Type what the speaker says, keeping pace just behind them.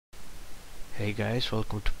Hey guys,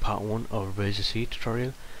 welcome to part 1 of RazorC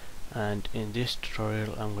tutorial, and in this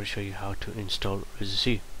tutorial I'm going to show you how to install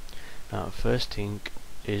RazorC. Now first thing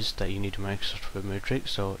is that you need Microsoft Web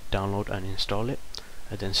Matrix, so download and install it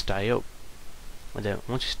and then start it up. And then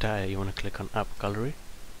once you start it, you want to click on App Gallery,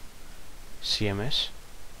 CMS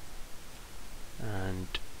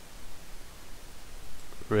and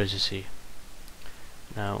RazorC.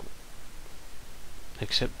 Now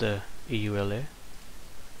accept the EULA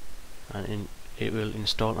and it will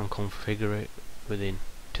install and configure it within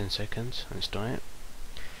 10 seconds and it's done it.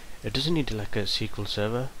 It doesn't need like a SQL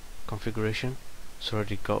Server configuration, it's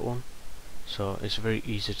already got one, so it's very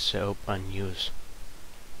easy to set up and use.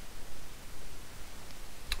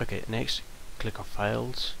 Okay, next click on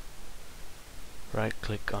Files, right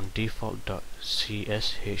click on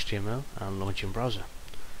default.cs HTML and launch in browser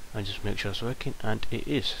and just make sure it's working, and it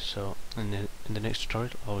is. So in the next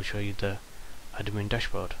tutorial I will show you the admin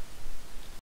dashboard.